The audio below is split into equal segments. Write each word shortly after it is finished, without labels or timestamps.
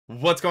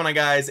What's going on,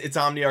 guys? It's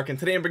Omniarch, and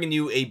today I'm bringing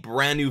you a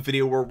brand new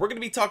video where we're going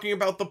to be talking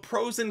about the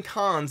pros and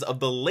cons of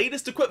the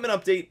latest equipment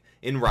update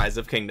in Rise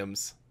of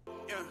Kingdoms.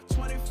 Yeah,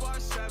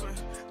 24/7,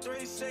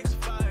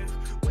 365.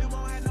 We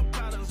won't have no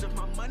problems if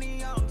my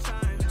money on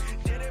time.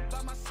 Did it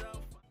by myself.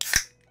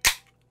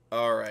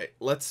 All right,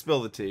 let's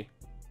spill the tea.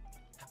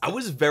 I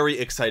was very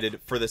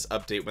excited for this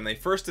update when they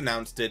first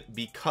announced it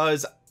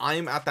because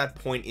I'm at that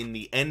point in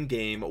the end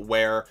game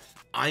where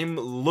I'm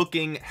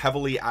looking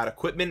heavily at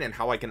equipment and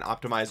how I can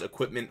optimize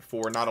equipment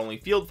for not only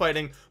field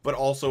fighting but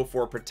also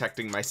for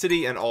protecting my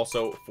city and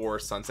also for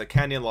Sunset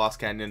Canyon, Lost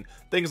Canyon,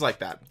 things like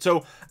that.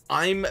 So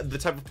I'm the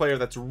type of player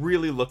that's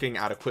really looking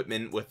at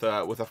equipment with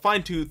a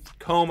fine-tooth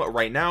comb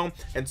right now,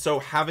 and so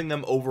having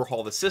them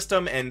overhaul the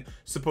system and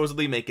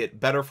supposedly make it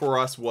better for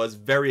us was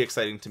very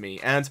exciting to me.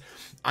 And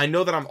I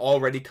know that I'm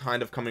already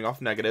kind of coming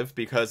off negative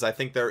because I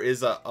think there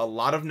is a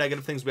lot of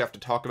negative things we have to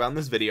talk about in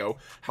this video.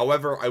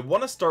 However, I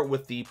want to start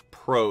with the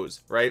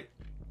pros, right?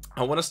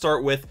 I want to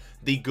start with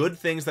the good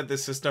things that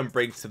this system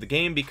brings to the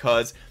game,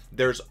 because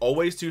there's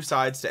always two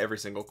sides to every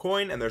single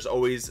coin, and there's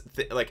always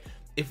like,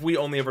 if we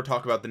only ever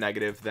talk about the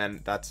negative,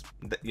 then that's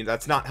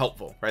not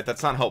helpful, right?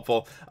 That's not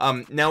helpful.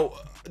 Now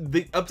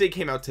the update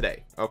came out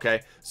today,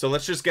 okay, so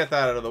let's just get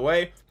that out of the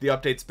way. The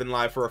update's been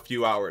live for a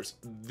few hours.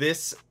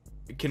 This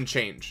can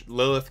change.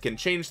 Lilith can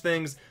change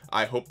things.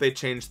 I hope they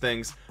change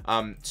things.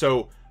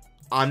 So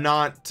I'm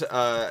not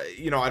I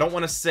don't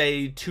want to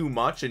say too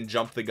much and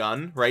jump the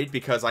gun, right?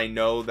 Because I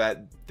know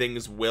that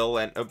things will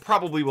and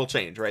probably will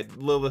change, right?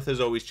 Lilith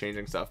is always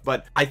changing stuff,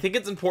 but I think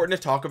it's important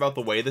to talk about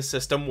the way the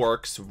system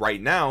works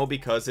right now,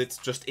 because it's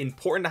just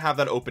important to have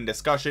that open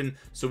discussion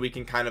so we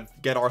can kind of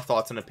get our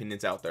thoughts and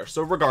opinions out there.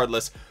 So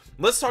regardless,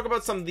 let's talk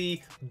about some of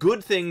the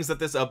good things that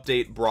this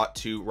update brought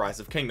to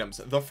Rise of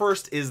Kingdoms. The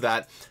first is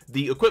that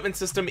the equipment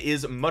system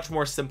is much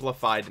more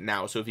simplified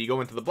now. So if you go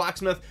into the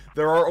blacksmith,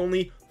 there are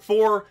only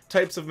 4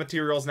 types of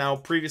materials now.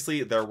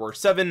 Previously there were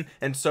 7,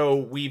 and so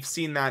we've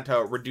seen that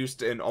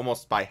reduced in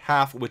almost by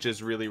half, which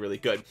is really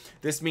good.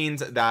 This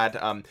means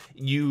that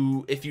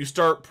if you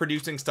start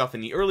producing stuff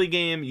in the early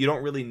game, you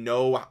don't really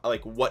know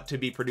like what to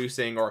be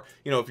producing, or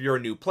if you're a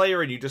new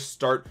player and you just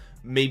start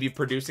maybe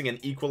producing an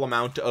equal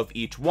amount of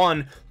each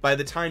one, by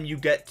the time you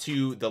get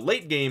to the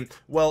late game,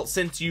 well,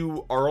 since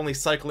you are only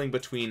cycling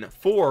between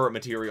 4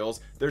 materials,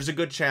 there's a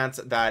good chance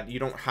that you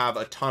don't have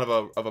a ton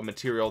of a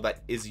material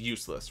that is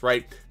useless,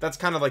 right? That's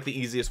kind of like the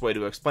easiest way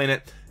to explain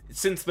it.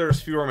 Since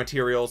there's fewer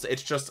materials,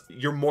 it's just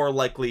you're more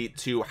likely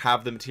to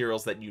have the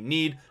materials that you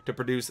need to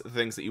produce the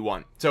things that you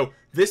want. So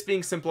this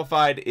being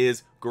simplified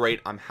is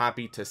great. I'm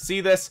happy to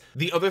see this.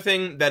 The other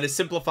thing that is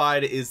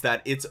simplified is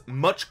that it's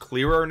much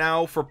clearer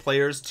now for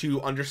players to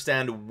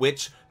understand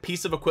which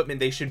piece of equipment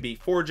they should be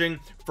forging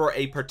for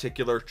a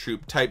particular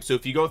troop type. So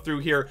if you go through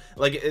here,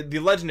 like the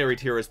legendary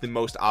tier is the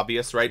most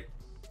obvious, right?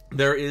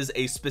 There is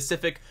a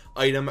specific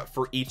item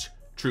for each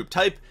troop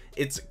type.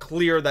 It's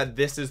clear that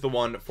this is the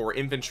one for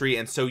infantry,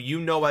 and so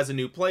as a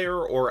new player,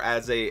 or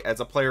as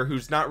a player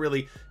who's not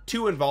really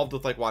too involved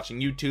with like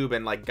watching YouTube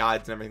and like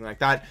guides and everything like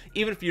that,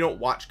 even if you don't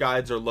watch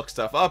guides or look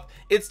stuff up,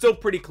 it's still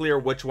pretty clear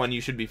which one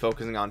you should be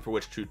focusing on for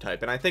which troop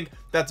type. And I think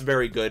that's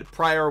very good.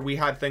 Prior we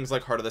had things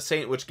like Heart of the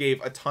Saint, which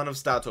gave a ton of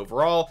stats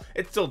overall.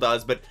 It still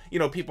does, but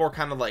people are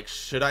kind of like,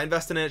 should I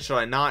invest in it, should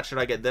I not, should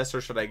I get this,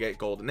 or should I get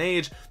Golden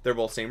Age? They're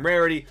both same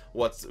rarity.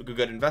 What's a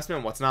good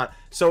investment, what's not?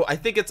 So I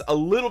think it's a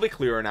little bit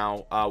clearer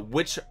now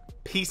which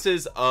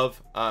pieces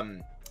of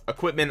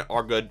equipment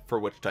are good for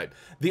which type.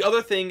 The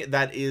other thing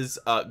that is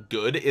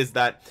good is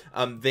that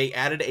they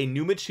added a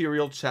new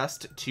material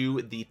chest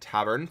to the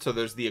tavern. So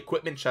there's the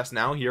equipment chest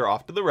now here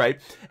off to the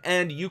right,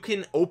 and you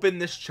can open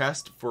this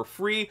chest for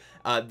free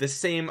the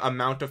same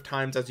amount of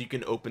times as you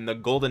can open the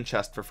golden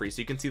chest for free. So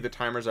you can see the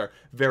timers are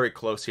very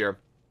close here,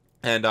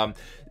 and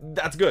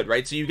that's good,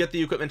 right? So you get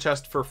the equipment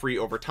chest for free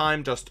over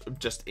time,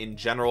 just in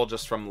general,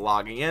 just from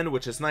logging in,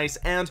 which is nice.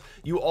 And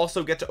you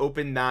also get to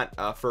open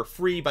that for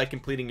free by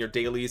completing your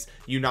dailies.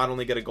 You not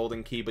only get a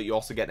golden key, but you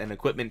also get an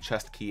equipment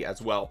chest key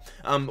as well.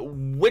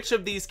 Which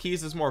of these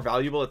keys is more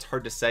valuable? It's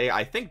hard to say.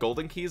 I think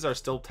golden keys are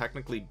still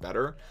technically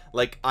better.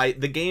 Like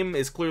the game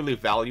is clearly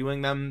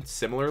valuing them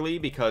similarly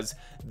because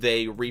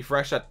they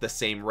refresh at the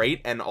same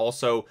rate, and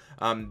also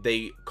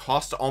they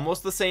cost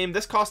almost the same.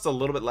 This costs a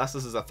little bit less.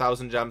 This is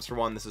 1,000 gems for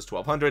one, this is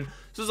 1,200, so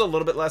this is a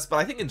little bit less. But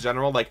I think in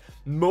general, like,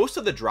 most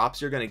of the drops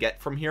you're going to get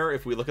from here,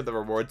 if we look at the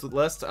rewards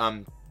list,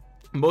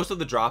 most of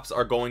the drops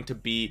are going to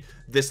be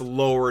this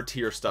lower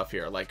tier stuff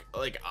here, like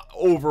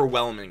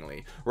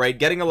overwhelmingly, right?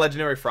 Getting a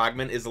legendary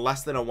fragment is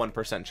less than a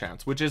 1%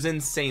 chance, which is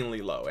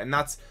insanely low, and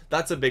that's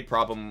a big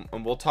problem,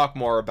 and we'll talk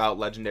more about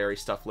legendary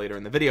stuff later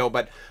in the video.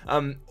 But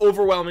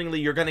overwhelmingly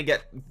you're going to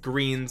get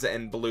greens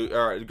and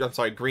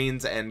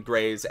greens and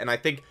grays, and I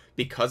think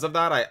because of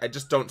that, I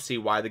just don't see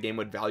why the game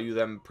would value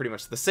them pretty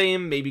much the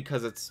same. Maybe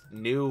because it's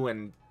new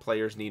and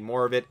players need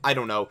more of it, I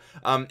don't know.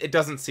 It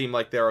doesn't seem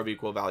like they're of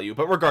equal value,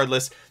 but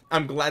regardless,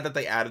 I'm glad that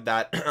they added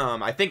that.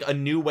 I think a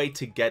new way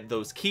to get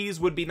those keys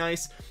would be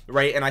nice,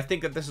 right? And I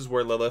think that this is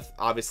where Lilith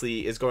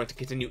obviously is going to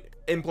continue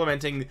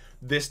implementing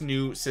this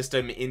new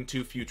system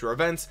into future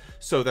events,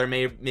 so there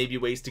may be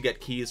ways to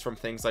get keys from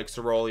things like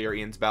Soroli or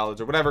Ian's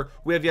Ballads or whatever.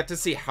 We have yet to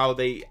see how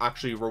they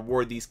actually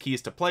reward these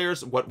keys to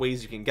players, what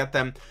ways you can get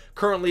them.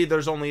 Currently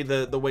there's only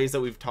the ways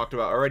that we've talked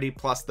about already,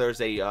 plus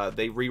there's a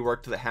they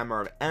reworked the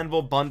Hammer and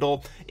Anvil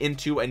bundle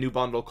into a new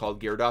bundle called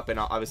Geared Up, and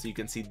obviously you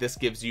can see this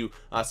gives you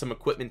some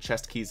equipment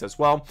chest keys as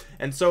well.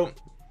 And so,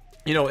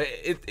 you know,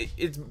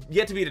 it's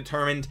yet to be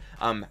determined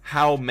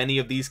how many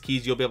of these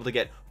keys you'll be able to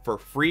get for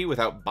free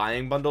without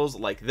buying bundles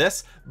like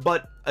this,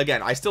 but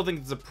again, I still think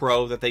it's a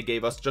pro that they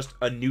gave us just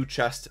a new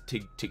chest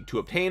to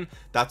obtain.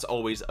 That's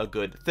always a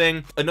good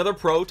thing. Another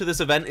pro to this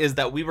event is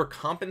that we were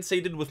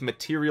compensated with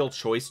material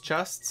choice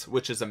chests,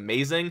 which is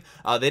amazing.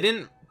 They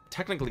didn't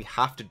technically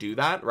have to do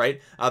that,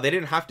 right? They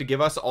didn't have to give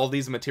us all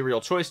these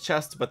material choice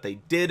chests, but they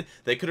did.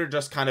 They could have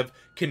just kind of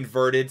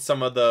converted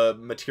some of the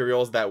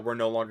materials that were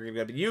no longer going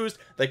to be used.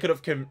 They could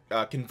have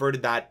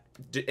converted that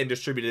and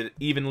distributed it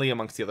evenly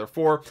amongst the other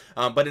four,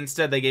 but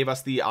instead they gave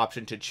us the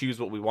option to choose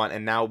what we want,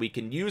 and now we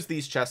can use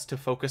these chests to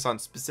focus on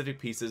specific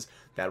pieces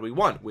that we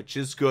want, which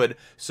is good.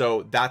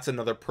 So that's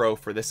another pro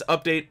for this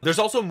update. There's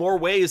also more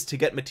ways to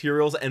get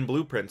materials and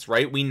blueprints,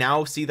 right? We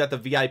now see that the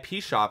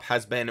VIP shop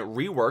has been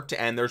reworked,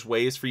 and there's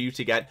ways for you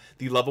to get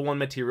the level 1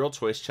 material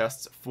choice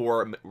chests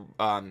for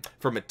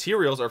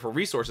materials, or for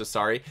resources,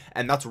 sorry,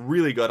 and that's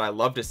really good. I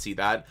love to see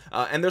that.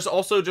 And there's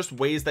also just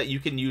ways that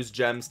you can use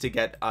gems to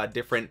get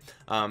different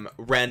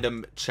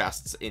random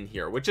chests in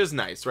here, which is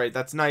nice, right?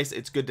 That's nice.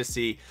 It's good to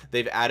see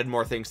they've added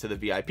more things to the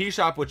VIP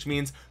shop, which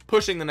means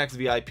pushing the next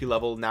VIP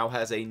level now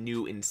has a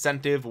new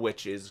incentive,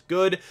 which is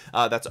good.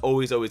 That's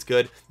always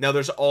good. Now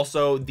there's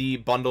also the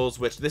bundles,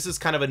 which this is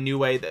kind of a new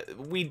way that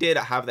we did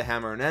have the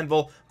Hammer and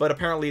Anvil, but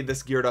apparently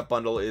this Geared Up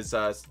bundle is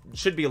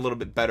should be a little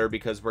bit better,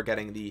 because we're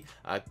getting the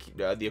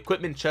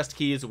equipment chest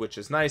keys, which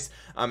is nice,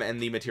 and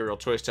the material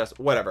choice chest,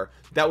 whatever.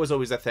 That was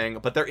always a thing,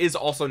 but there is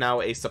also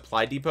now a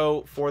supply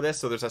depot for this,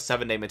 so there's a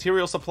 7-day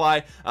material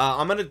supply.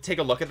 I'm gonna take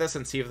a look at this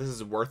and see if this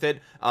is worth it.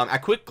 At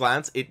quick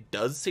glance, it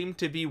does seem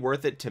to be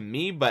worth it to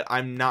me, but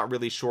I'm not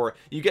really sure.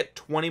 You get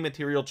 20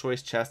 material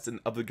choice chests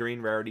of the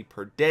green rarity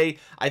per day.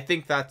 I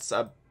think that's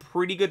a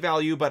pretty good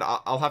value, but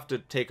I'll have to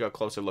take a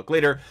closer look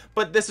later.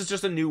 But this is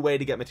just a new way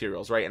to get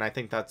materials, right? And I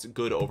think that's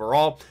good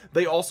overall.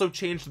 They also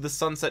changed the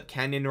Sunset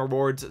Canyon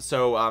rewards,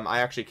 so I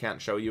actually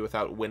can't show you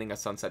without winning a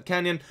Sunset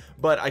Canyon,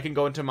 but I can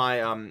go into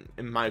my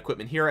my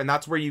equipment here, and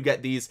that's where you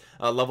get these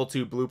level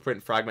 2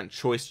 blueprint fragment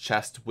choice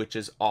chest, which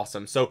is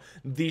awesome. So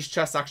these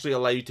chests actually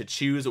allow you to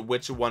choose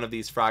which one of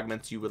these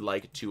fragments you would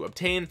like to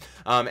obtain,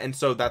 and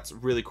so that's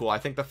really cool. I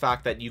think the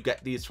fact that you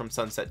get these from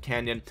Sunset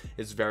Canyon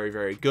is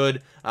very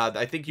good.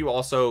 I think you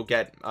also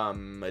get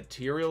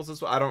materials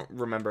as well. I don't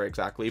remember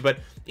exactly, but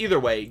either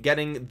way,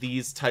 getting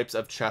these types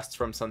of chests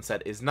from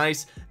Sunset is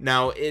nice.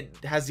 Now it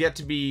has yet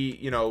to be,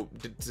 you know,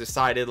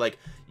 decided. Like,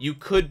 you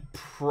could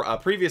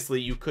previously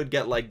you could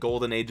get like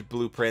golden age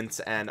blueprints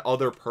and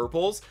other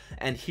purples,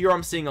 and here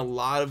I'm seeing a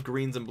lot of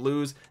greens and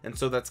blues, and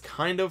so that's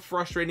kind of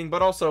frustrating,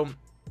 but also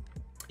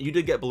you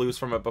did get blues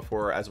from it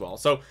before as well.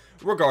 So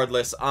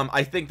regardless,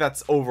 I think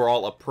that's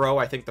overall a pro.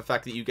 I think the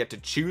fact that you get to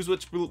choose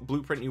which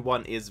blueprint you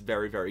want is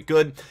very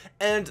good.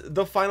 And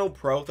the final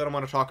pro that I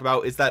want to talk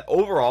about is that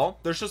overall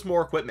there's just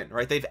more equipment,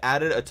 right? They've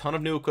added a ton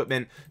of new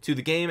equipment to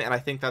the game, and I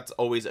think that's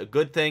always a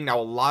good thing. Now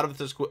a lot of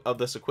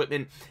this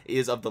equipment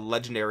is of the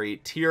legendary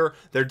tier.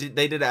 They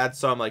did add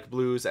some like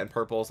blues and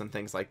purples and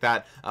things like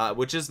that,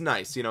 which is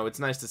nice. You know, it's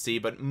nice to see,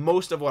 but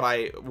most of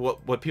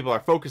what people are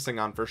focusing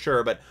on for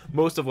sure, but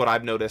most of what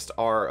I've noticed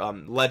are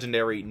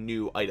legendary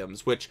new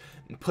items, which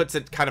puts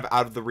it kind of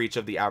out of the reach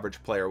of the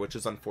average player, which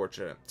is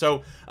unfortunate.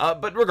 So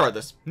but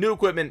regardless, new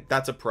equipment,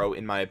 that's a pro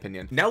in my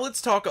opinion. Now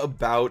let's talk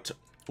about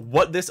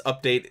what this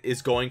update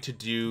is going to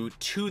do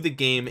to the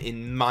game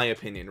in my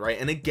opinion, right?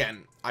 And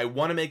again, I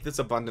want to make this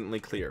abundantly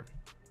clear.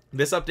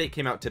 This update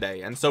came out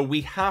today, and so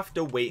we have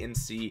to wait and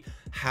see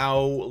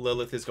how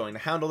Lilith is going to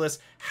handle this.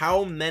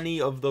 How many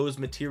of those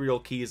material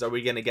keys are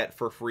we going to get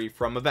for free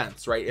from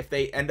events, right? If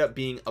they end up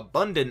being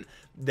abundant,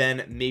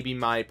 then maybe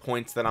my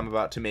points that I'm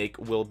about to make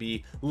will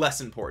be less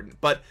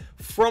important. But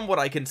from what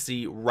I can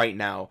see right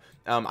now,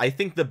 I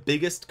think the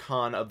biggest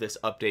con of this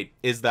update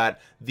is that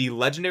the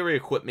legendary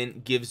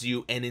equipment gives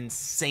you an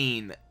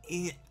insane,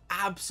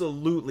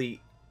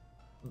 absolutely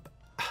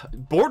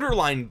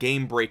borderline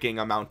game-breaking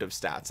amount of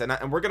stats,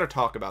 and we're going to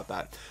talk about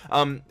that.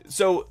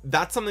 So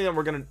that's something that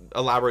we're going to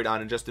elaborate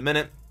on in just a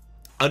minute.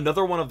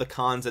 Another one of the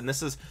cons, and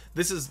this is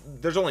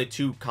there's only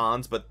 2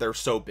 cons, but they're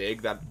so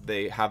big that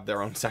they have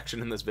their own section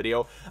in this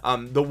video.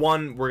 The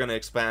one we're going to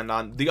expand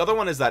on, the other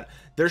one is that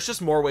there's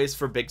just more ways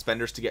for big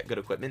spenders to get good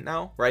equipment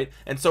now, right?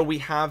 And so we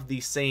have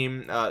the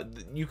same,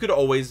 you could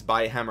always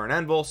buy Hammer and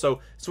Anvil,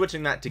 so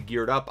switching that to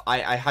Geared Up,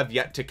 I have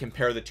yet to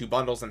compare the 2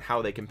 bundles and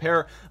how they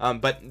compare,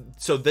 but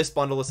so this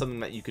bundle is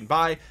something that you can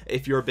buy.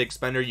 If you're a big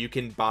spender, you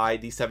can buy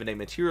the 7-day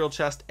material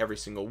chest every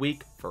single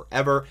week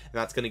forever, and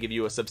that's going to give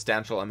you a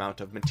substantial amount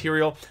of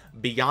material. now.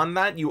 Beyond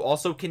that, you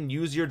also can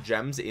use your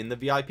gems in the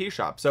VIP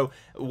shop. So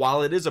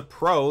while it is a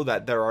pro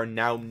that there are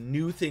now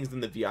new things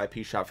in the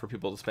VIP shop for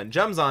people to spend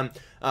gems on,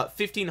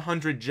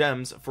 1500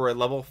 gems for a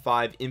level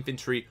 5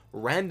 infantry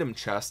random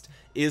chest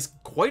is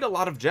quite a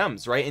lot of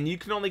gems, right? And you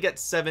can only get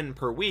 7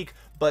 per week.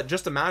 But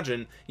just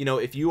imagine, you know,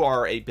 if you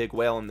are a big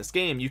whale in this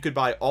game, you could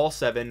buy all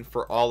 7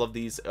 for all of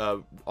these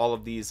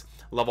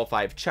level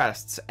 5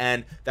 chests,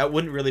 and that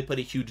wouldn't really put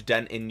a huge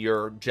dent in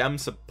your gem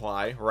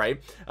supply,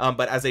 right?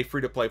 But as a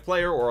free-to-play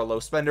player or a low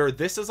spender,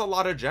 this is a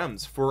lot of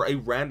gems for a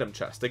random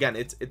chest. Again,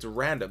 it's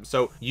random,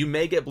 so you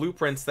may get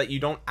blueprints that you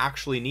don't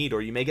actually need,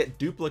 or you may get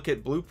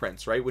duplicate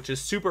blueprints, right? Which is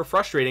super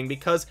frustrating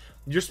because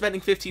you're spending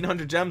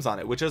 1500 gems on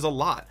it, which is a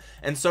lot.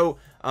 And so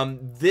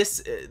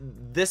this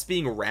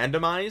being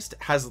randomized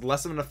has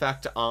less of an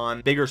effect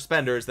on bigger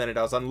spenders than it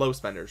does on low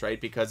spenders, right?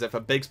 Because if a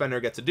big spender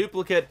gets a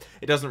duplicate,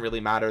 it doesn't really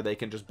matter. They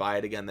can just buy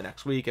it again the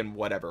next week and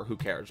whatever, who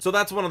cares? So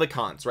that's one of the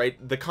cons, right?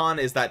 The con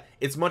is that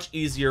it's much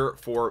easier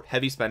for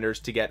heavy spenders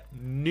to get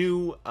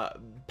new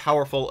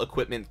powerful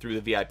equipment through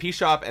the VIP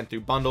shop and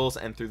through bundles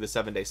and through the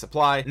 7-day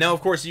supply. Now,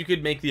 of course, you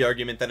could make the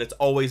argument that it's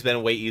always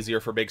been way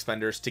easier for big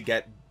spenders to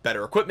get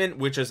better equipment,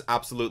 which is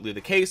absolutely the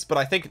case. But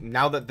I think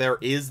now that there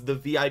is the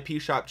VIP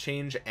shop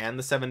change and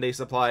the 7-day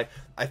supply,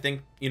 I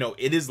think, you know,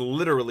 it is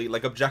literally,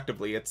 like,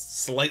 objectively, it's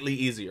slightly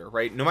easier,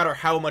 right? No matter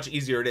how much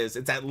easier it is,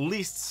 it's at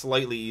least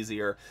slightly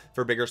easier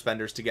for bigger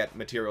spenders to get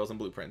materials and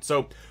blueprints.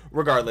 So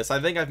regardless,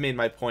 I think I've made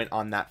my point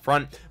on that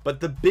front.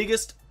 But the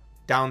biggest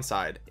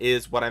downside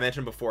is what I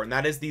mentioned before, and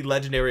that is the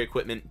legendary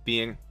equipment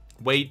being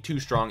way too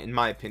strong, in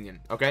my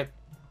opinion. Okay,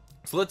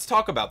 so let's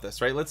talk about this,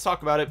 right? Let's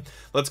talk about it.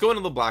 Let's go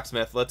into the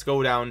blacksmith. Let's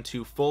go down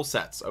to full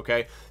sets.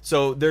 Okay,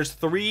 so there's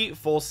 3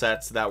 full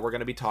sets that we're going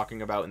to be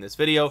talking about in this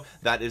video.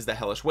 That is the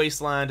Hellish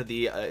Wasteland,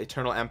 the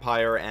Eternal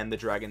Empire, and the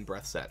Dragon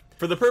Breath set.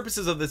 For the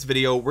purposes of this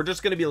video, we're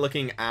just going to be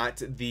looking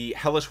at the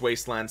Hellish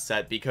Wasteland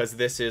set because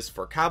this is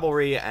for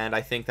cavalry, and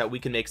I think that we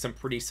can make some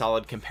pretty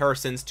solid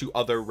comparisons to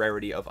other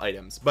rarity of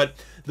items. But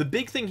the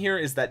big thing here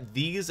is that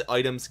these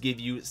items give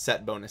you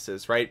set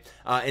bonuses, right?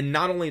 And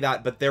not only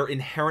that, but their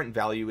inherent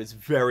value is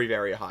very,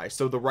 very high.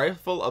 So the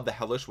rifle of the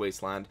Hellish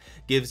Wasteland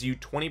gives you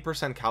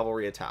 20%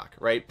 cavalry attack,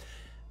 right?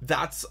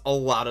 That's a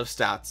lot of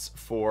stats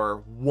for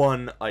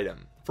one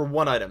item.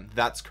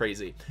 That's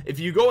crazy. If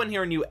you go in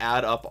here and you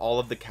add up all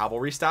of the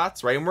cavalry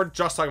stats, right, and we're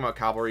just talking about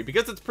cavalry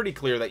because it's pretty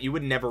clear that you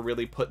would never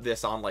really put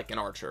this on like an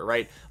archer,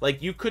 right?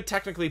 Like you could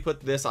technically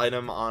put this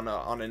item on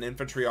an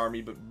infantry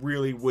army, but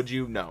really, would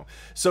you? No.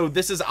 So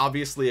this is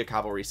obviously a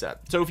cavalry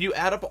set. So if you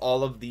add up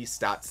all of these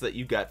stats that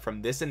you get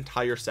from this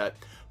entire set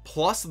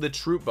plus the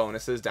troop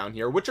bonuses down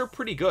here, which are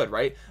pretty good,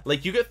 right?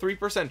 Like you get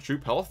 3%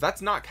 troop health.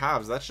 That's not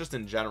calves, that's just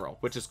in general,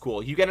 which is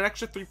cool. You get an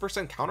extra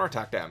 3%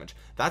 counterattack damage.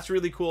 That's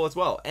really cool as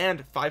well.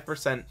 And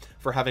 5%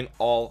 for having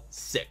all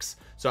 6.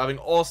 So having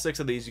all 6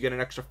 of these, you get an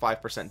extra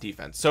 5%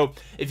 defense. So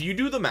if you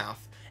do the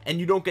math and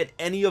you don't get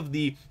any of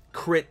the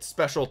crit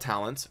special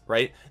talents,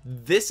 right,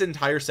 this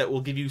entire set will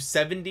give you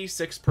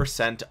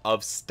 76% of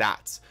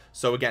stats.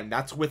 So again,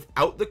 that's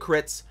without the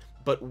crits,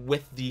 but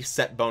with the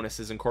set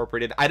bonuses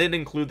incorporated. I didn't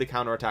include the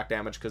counterattack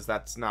damage because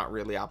that's not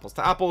really apples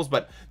to apples,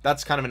 but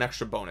that's kind of an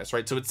extra bonus,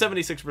 right? So it's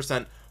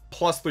 76%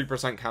 plus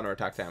 3%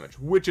 counterattack damage,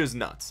 which is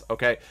nuts.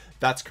 Okay,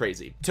 that's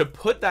crazy. To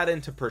put that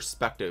into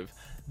perspective,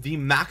 the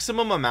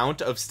maximum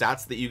amount of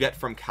stats that you get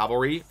from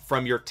cavalry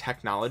from your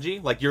technology,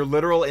 like your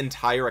literal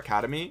entire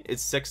academy,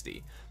 is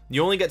 60.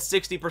 You only get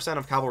 60%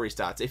 of cavalry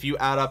stats. If you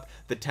add up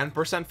the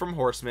 10% from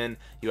horsemen,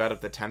 you add up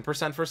the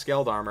 10% for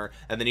scaled armor,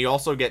 and then you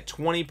also get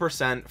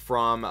 20%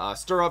 from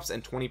stirrups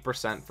and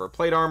 20% for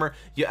plate armor.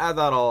 You add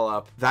that all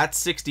up,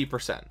 that's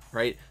 60%,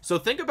 right? So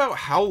think about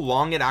how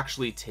long it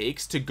actually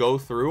takes to go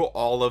through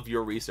all of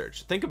your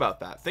research. Think about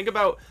that. Think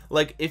about,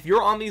 like, if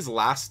you're on these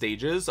last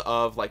stages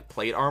of like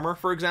plate armor,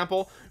 for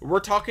example,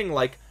 we're talking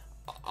like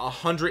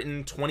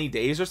 120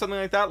 days or something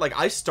like that. Like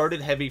I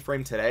started heavy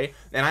frame today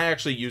and I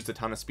actually used a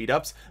ton of speed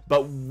ups,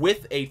 but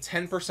with a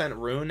 10%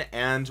 rune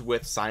and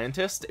with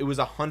scientist it was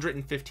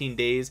 115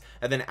 days,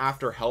 and then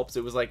after helps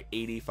it was like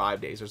 85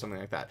 days or something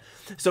like that.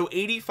 So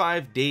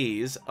 85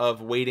 days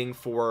of waiting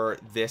for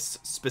this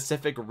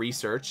specific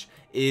research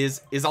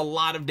is a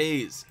lot of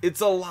days.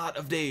 It's a lot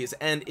of days.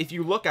 And if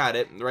you look at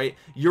it, right,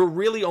 you're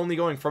really only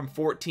going from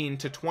 14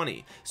 to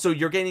 20, so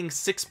you're gaining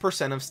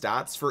 6% of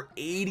stats for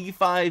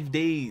 85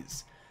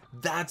 days.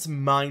 That's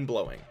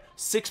mind-blowing.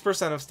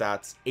 6% of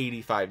stats,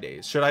 85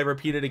 days. Should I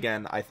repeat it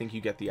again? I think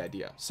you get the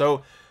idea.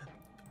 So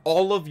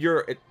all of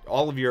your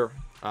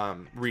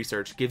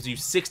research gives you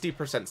 60%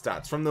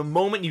 stats from the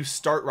moment you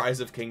start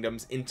Rise of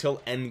Kingdoms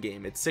until end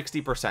game. It's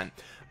 60%.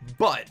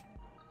 But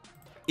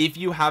if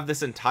you have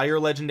this entire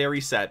legendary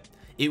set,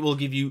 it will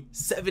give you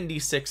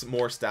 76%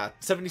 more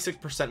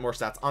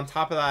stats on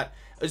top of that,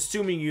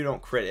 assuming you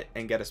don't crit it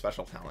and get a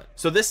special talent.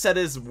 So this set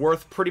is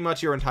worth pretty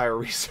much your entire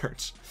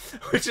research,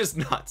 which is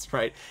nuts,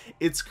 right?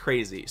 It's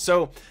crazy.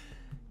 So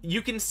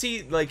you can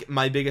see, like,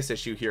 my biggest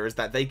issue here is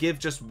that they give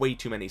just way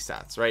too many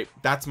stats, right?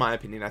 That's my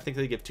opinion. I think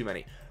they give too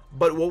many.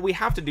 But what we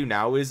have to do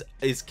now is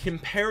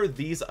compare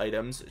these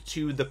items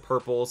to the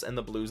purples and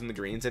the blues and the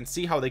greens and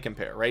see how they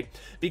compare, right?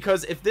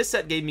 Because if this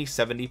set gave me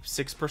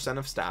 76%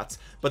 of stats,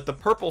 but the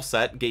purple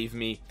set gave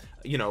me,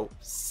 you know,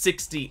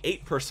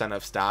 68%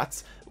 of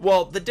stats,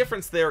 well, the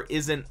difference there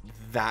isn't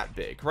that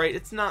big, right?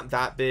 It's not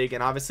that big,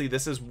 and obviously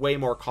this is way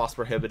more cost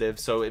prohibitive,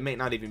 so it may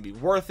not even be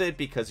worth it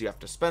because you have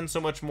to spend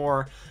so much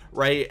more,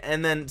 right?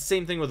 And then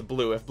same thing with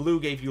blue. If blue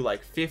gave you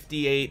like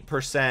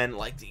 58%,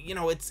 like, you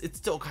know, it's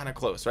still kind of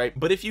close, right?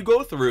 But if you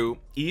go through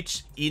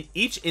each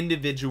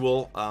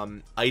individual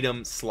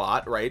item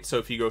slot, right? So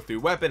if you go through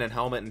weapon and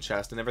helmet and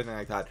chest and everything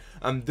like that,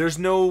 there's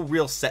no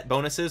real set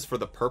bonuses for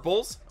the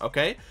purples,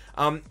 okay?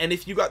 And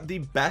if you got the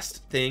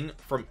best thing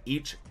from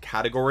each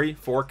category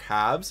for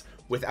calves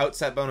without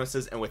set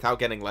bonuses and without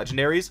getting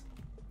legendaries,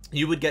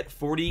 you would get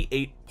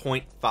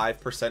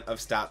 48.5% of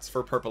stats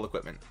for purple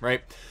equipment,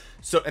 right?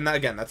 So, and that,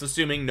 again, that's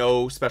assuming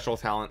no special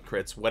talent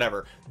crits,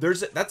 whatever.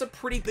 That's a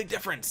pretty big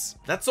difference.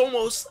 That's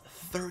almost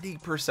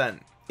 30%.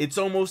 It's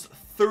almost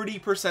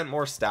 30%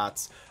 more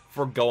stats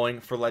for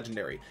going for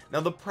legendary. Now,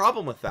 the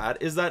problem with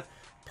that is that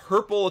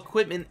purple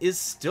equipment is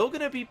still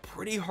going to be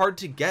pretty hard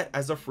to get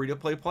as a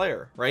free-to-play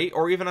player, right?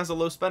 Or even as a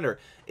low spender.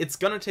 It's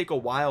going to take a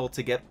while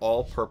to get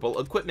all purple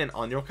equipment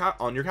on your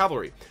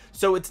cavalry.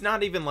 So it's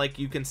not even like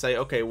you can say,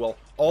 okay, well,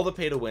 all the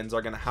pay-to-wins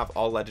are going to have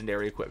all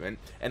legendary equipment,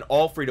 and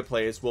all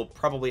free-to-plays will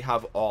probably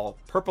have all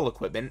purple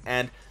equipment,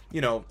 and,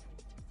 you know,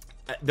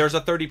 there's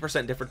a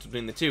 30% difference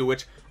between the two,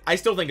 which I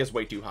still think is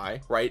way too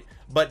high, right?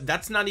 But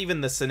that's not even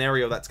the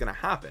scenario that's going to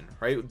happen,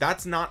 right?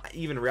 That's not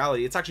even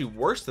reality. It's actually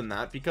worse than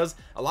that, because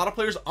a lot of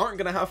players aren't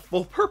going to have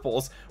full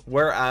purples,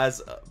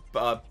 whereas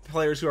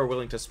players who are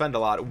willing to spend a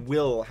lot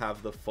will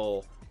have the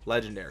full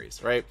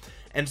legendaries, right?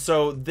 And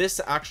so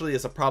this actually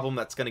is a problem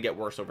that's going to get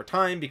worse over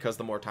time, because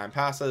the more time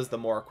passes, the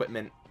more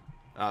equipment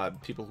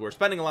people who are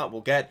spending a lot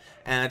will get,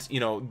 and, you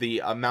know, the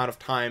amount of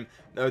time,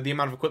 the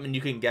amount of equipment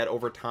you can get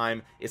over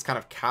time is kind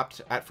of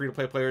capped at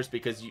free-to-play players,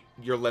 because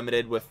you're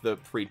limited with the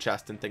free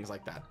chest and things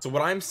like that. So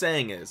what I'm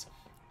saying is,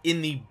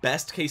 in the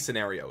best case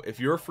scenario, if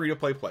you're a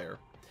free-to-play player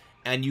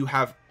and you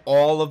have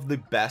all of the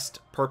best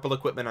purple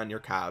equipment on your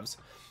calves,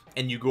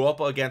 and you go up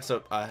against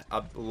a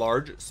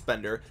large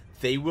spender,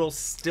 they will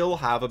still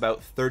have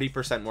about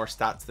 30% more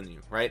stats than you,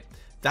 right?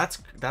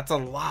 That's a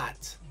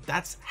lot.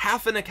 That's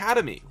half an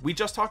academy. We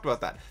just talked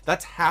about that.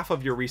 That's half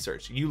of your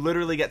research. You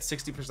literally get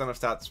 60% of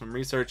stats from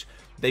research.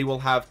 They will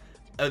have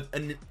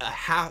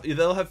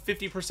they'll have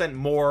 50%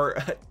 more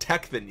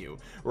tech than you,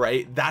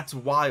 right? That's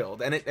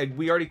wild. And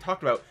we already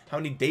talked about how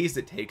many days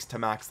it takes to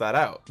max that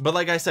out. But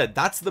like I said,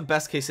 that's the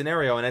best case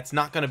scenario, and it's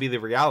not going to be the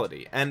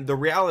reality. And the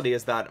reality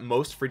is that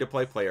most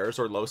free-to-play players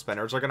or low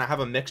spenders are going to have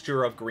a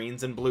mixture of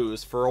greens and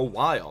blues for a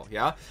while,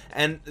 yeah?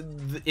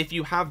 And if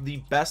you have the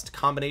best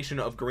combination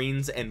of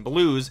greens and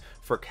blues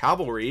for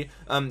cavalry,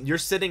 you're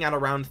sitting at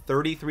around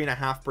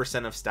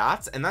 33.5% of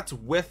stats, and that's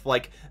with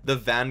like the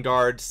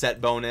Vanguard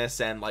set bonus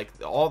and like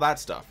all that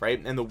stuff,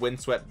 right? And the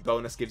windswept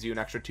bonus gives you an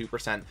extra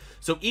 2%.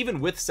 So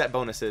even with set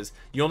bonuses,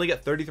 you only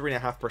get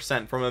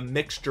 33.5% from a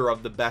mixture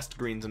of the best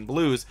greens and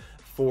blues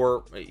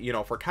for, you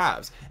know, for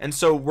calves. And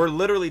so we're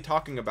literally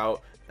talking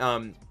about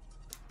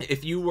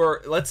if you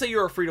were, let's say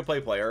you're a free-to-play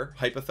player,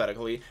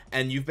 hypothetically,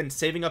 and you've been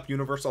saving up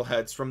universal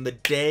heads from the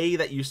day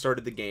that you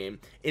started the game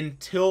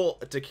until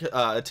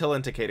Attila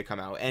and Takeda come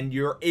out, and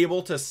you're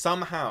able to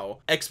somehow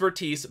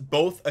expertise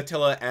both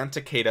Attila and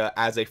Takeda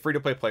as a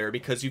free-to-play player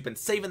because you've been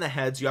saving the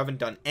heads, you haven't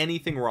done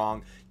anything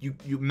wrong, you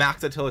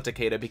maxed Attila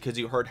Takeda because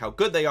you heard how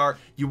good they are,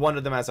 you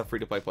wanted them as a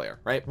free-to-play player,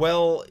 right?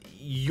 Well,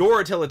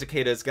 your Attila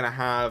Takeda is going to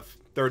have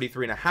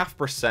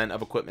 33.5%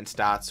 of equipment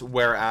stats,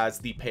 whereas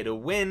the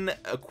pay-to-win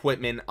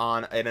equipment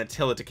on an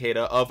Attila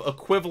Takeda of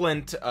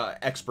equivalent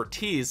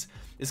expertise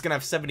is going to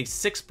have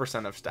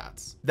 76% of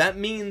stats. That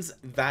means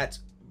that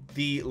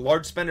the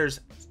large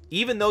spenders,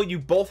 even though you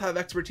both have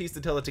expertise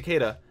Attila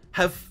Takeda,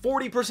 have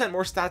 40%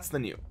 more stats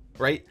than you,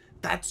 right?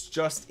 That's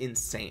just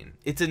insane.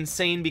 It's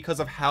insane because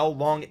of how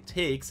long it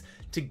takes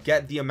to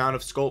get the amount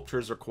of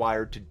sculptures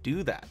required to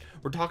do that.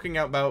 We're talking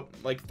about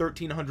like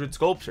 1,300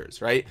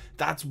 sculptures, right?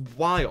 That's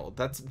wild.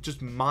 That's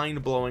just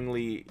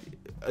mind-blowingly,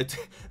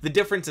 the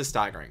difference is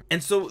staggering.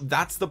 And so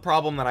that's the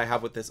problem that I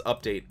have with this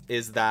update,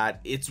 is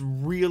that it's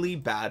really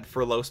bad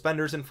for low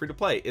spenders and free to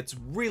play. It's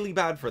really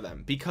bad for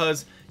them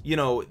because, you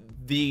know,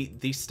 the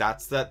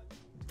stats that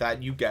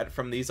you get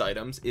from these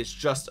items is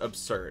just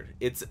absurd.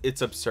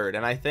 It's absurd.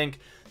 And I think,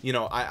 you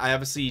know, I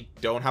obviously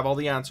don't have all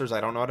the answers.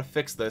 I don't know how to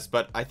fix this,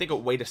 but I think a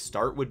way to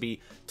start would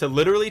be to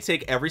literally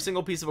take every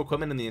single piece of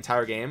equipment in the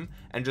entire game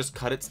and just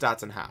cut its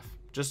stats in half.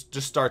 Just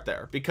start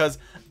there, because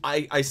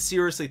I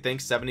seriously think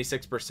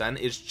 76%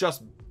 is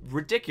just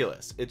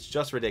ridiculous. It's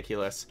just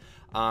ridiculous.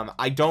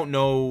 I don't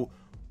know,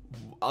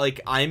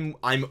 like, I'm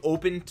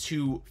open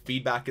to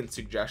feedback and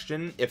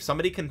suggestion. If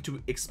somebody can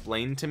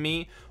explain to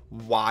me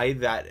why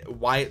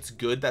it's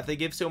good that they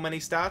give so many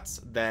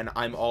stats, then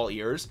I'm all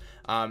ears.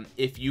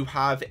 If you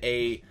have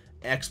a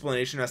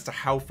explanation as to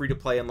how free to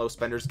play and low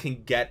spenders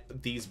can get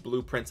these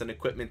blueprints and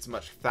equipments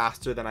much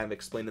faster than I've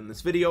explained in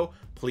this video,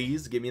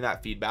 please give me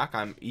that feedback.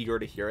 I'm eager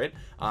to hear it.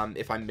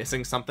 If I'm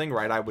missing something,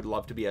 right, I would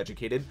love to be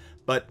educated.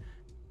 But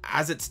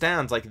as it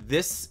stands, like,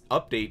 this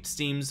update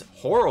seems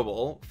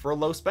horrible for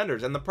low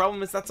spenders, and the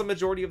problem is that's a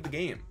majority of the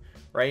game,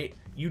 right?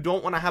 You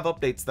don't want to have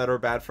updates that are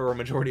bad for a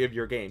majority of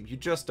your game. You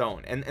just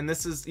don't. And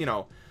this is, you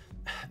know,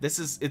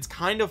 it's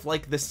kind of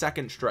like the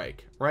second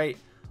strike, right?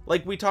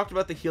 Like, we talked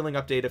about the healing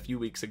update a few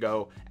weeks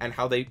ago and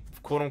how they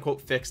quote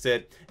unquote fixed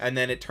it, and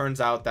then it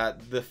turns out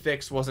that the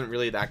fix wasn't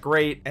really that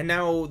great, and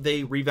now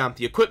they revamped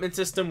the equipment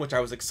system, which I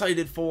was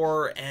excited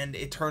for, and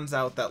it turns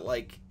out that,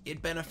 like,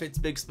 it benefits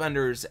big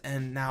spenders,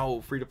 and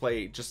now free to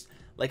play just,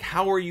 like,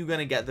 how are you going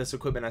to get this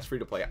equipment as free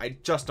to play? I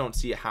just don't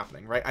see it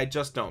happening, right? I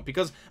just don't,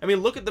 because I mean,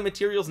 look at the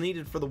materials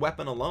needed for the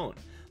weapon alone.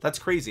 That's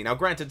crazy. Now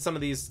granted, some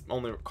of these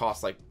only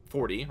cost like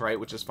 40, right,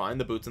 which is fine.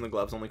 The boots and the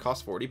gloves only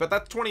cost 40, but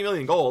that's 20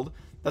 million gold.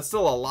 That's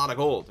still a lot of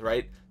gold,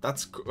 right?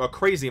 That's a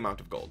crazy amount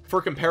of gold.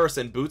 For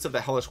comparison, boots of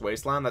the Hellish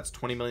Wasteland, that's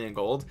 20 million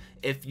gold.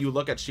 If you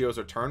look at Shio's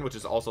Return, which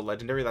is also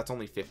legendary, that's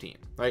only 15,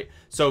 right?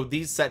 So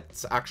these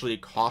sets actually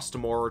cost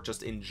more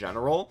just in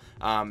general,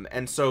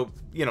 and so,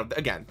 you know,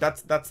 again,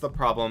 that's the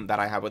problem that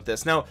I have with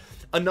this. Now,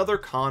 another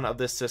con of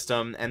this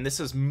system, and this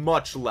is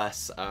much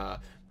less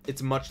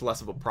it's much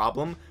less of a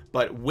problem,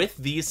 but with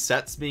these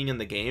sets being in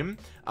the game,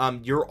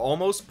 you're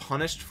almost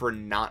punished for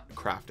not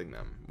crafting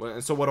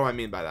them. So what do I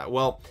mean by that?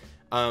 Well,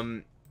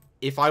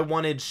 if I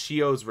wanted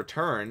Shio's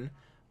Return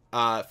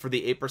for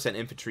the 8%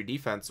 infantry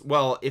defense,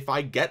 well, if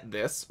I get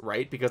this,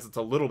 right, because it's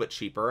a little bit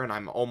cheaper and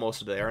I'm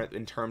almost there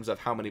in terms of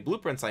how many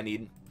blueprints I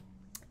need,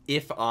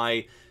 if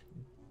I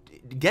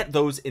get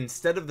those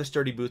instead of the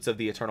sturdy boots of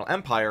the Eternal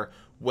Empire,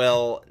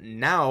 well,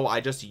 now I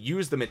just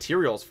use the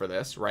materials for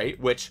this, right,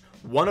 which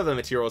one of the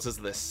materials is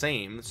the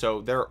same,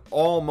 so they're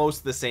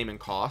almost the same in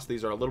cost.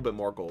 These are a little bit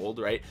more gold,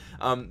 right,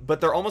 but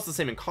they're almost the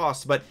same in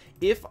cost. But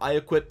if I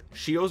equip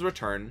Shio's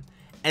Return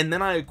and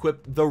then I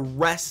equip the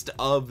rest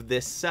of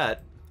this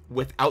set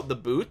without the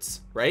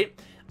boots, right,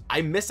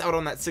 I miss out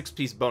on that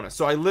 6-piece bonus.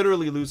 So I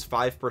literally lose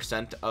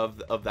 5%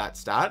 of that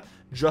stat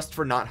just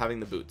for not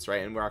having the boots,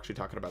 right? And we're actually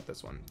talking about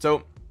this one.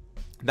 So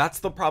that's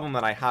the problem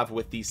that I have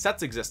with these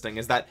sets existing,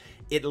 is that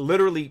it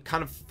literally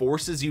kind of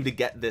forces you to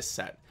get this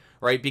set,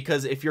 right?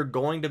 Because if you're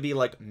going to be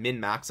like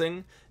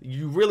min-maxing,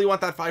 you really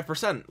want that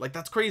 5%. Like,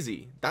 that's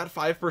crazy. That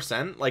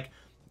 5%, like,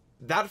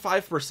 that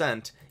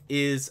 5%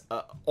 is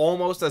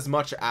almost as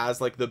much as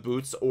like the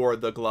boots or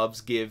the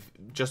gloves give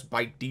just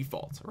by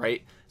default,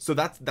 right? So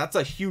that's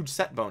a huge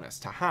set bonus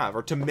to have,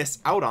 or to miss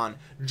out on,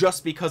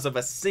 just because of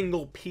a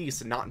single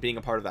piece not being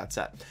a part of that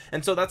set.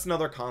 And so that's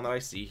another con that I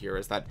see here,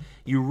 is that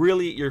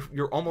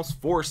you're almost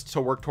forced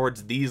to work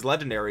towards these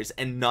legendaries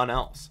and none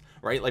else,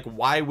 right? Like,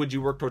 why would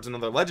you work towards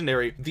another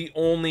legendary? The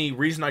only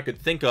reason I could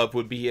think of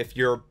would be if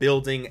you're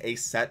building a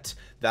set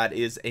that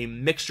is a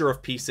mixture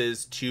of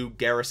pieces to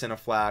garrison a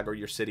flag or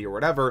your city or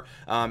whatever,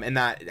 and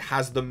that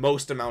has the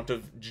most amount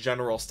of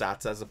general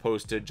stats as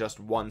opposed to just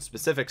one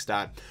specific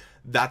stat.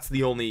 That's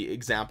the only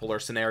example or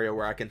scenario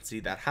where I can see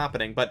that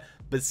happening. But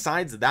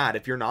besides that,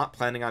 if you're not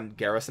planning on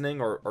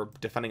garrisoning or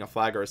defending a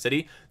flag or a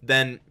city,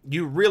 then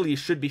you really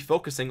should be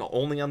focusing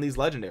only on these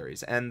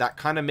legendaries, and that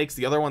kind of makes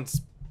the other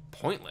ones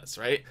pointless,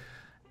 right?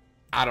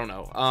 I don't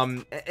know.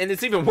 And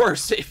it's even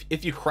worse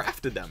if you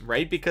crafted them,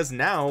 right? Because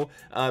now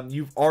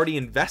you've already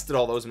invested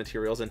all those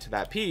materials into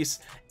that piece,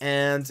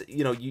 and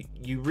you know,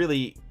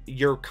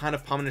 you're kind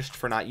of punished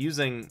for not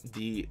using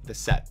the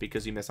set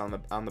because you miss on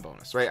the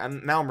bonus, right?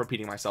 And now I'm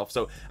repeating myself,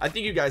 so I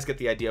think you guys get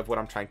the idea of what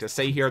I'm trying to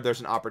say here.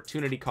 There's an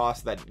opportunity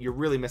cost that you're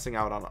really missing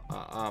out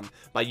on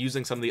by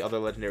using some of the other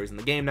legendaries in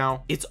the game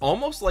now. It's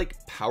almost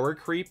like power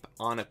creep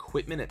on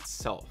equipment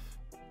itself.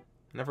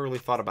 Never really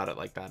thought about it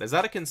like that. Is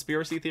that a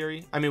conspiracy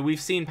theory? I mean, we've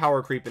seen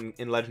power creep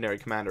in legendary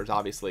commanders,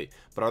 obviously,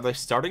 but are they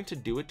starting to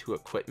do it to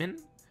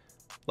equipment?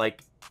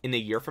 Like, in a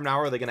year from now,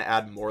 are they going to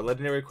add more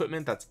legendary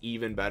equipment that's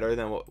even better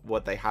than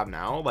what they have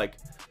now? Like,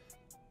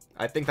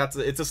 I think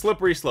it's a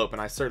slippery slope,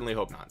 and I certainly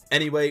hope not.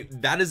 Anyway,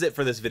 that is it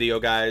for this video,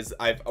 guys.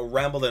 I've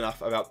rambled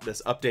enough about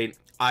this update.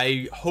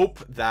 I hope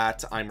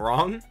that I'm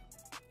wrong,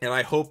 and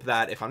I hope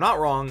that if I'm not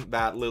wrong,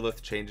 that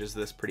Lilith changes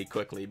this pretty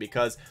quickly,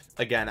 because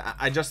again,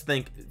 I just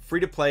think free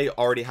to play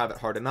already have it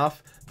hard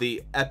enough.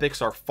 The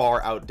epics are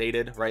far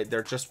outdated, right?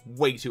 They're just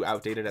way too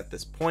outdated at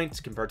this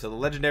point compared to the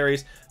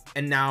legendaries,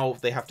 and now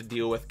they have to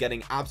deal with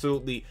getting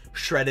absolutely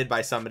shredded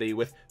by somebody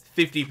with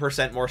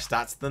 50% more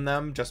stats than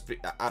them.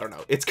 I don't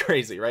know, it's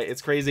crazy, right?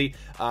 It's crazy.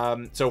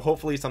 So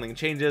hopefully something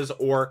changes,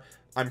 or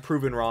I'm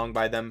proven wrong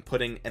by them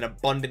putting an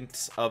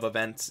abundance of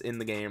events in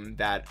the game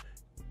that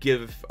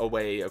give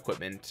away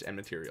equipment and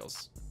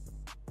materials.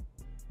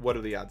 What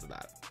are the odds of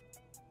that?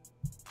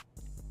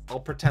 I'll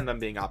pretend I'm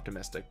being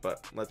optimistic,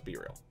 but let's be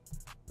real.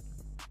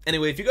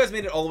 Anyway, if you guys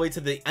made it all the way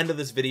to the end of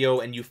this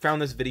video and you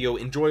found this video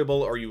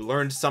enjoyable, or you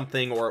learned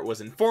something, or it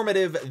was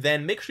informative,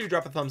 then make sure you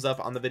drop a thumbs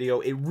up on the video.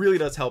 It really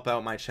does help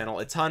out my channel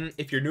a ton.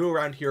 If you're new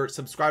around here,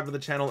 subscribe to the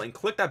channel and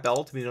click that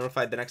bell to be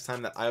notified the next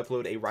time that I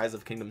upload a Rise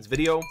of Kingdoms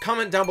video.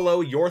 Comment down below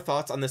your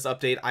thoughts on this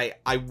update.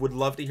 I would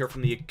love to hear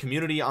from the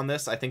community on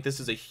this. I think this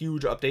is a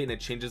huge update and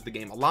it changes the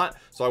game a lot,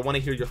 so I want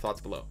to hear your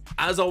thoughts below.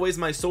 As always,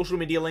 my social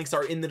media links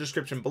are in the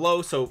description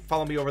below, so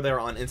follow me over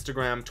there on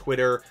Instagram,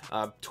 Twitter,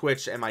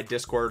 Twitch, and my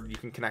Discord. You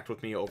can connect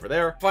with me over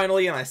there.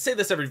 Finally, and I say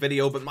this every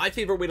video, but my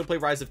favorite way to play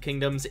Rise of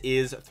Kingdoms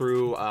is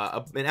through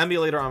an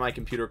emulator on my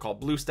computer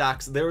called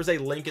BlueStacks. There is a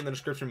link in the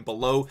description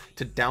below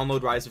to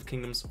download Rise of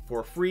Kingdoms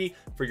for free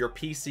for your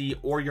PC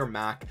or your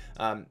Mac.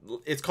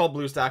 It's called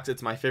BlueStacks.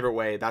 It's my favorite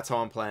way. That's how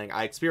I'm playing.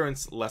 I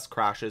experience less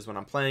crashes when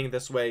I'm playing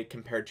this way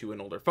compared to an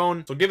older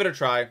phone, so give it a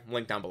try.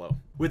 Link down below.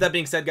 With that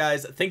being said,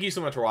 guys, thank you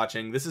so much for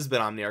watching. This has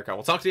been Omniarch. I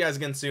will talk to you guys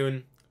again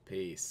soon.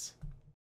 Peace.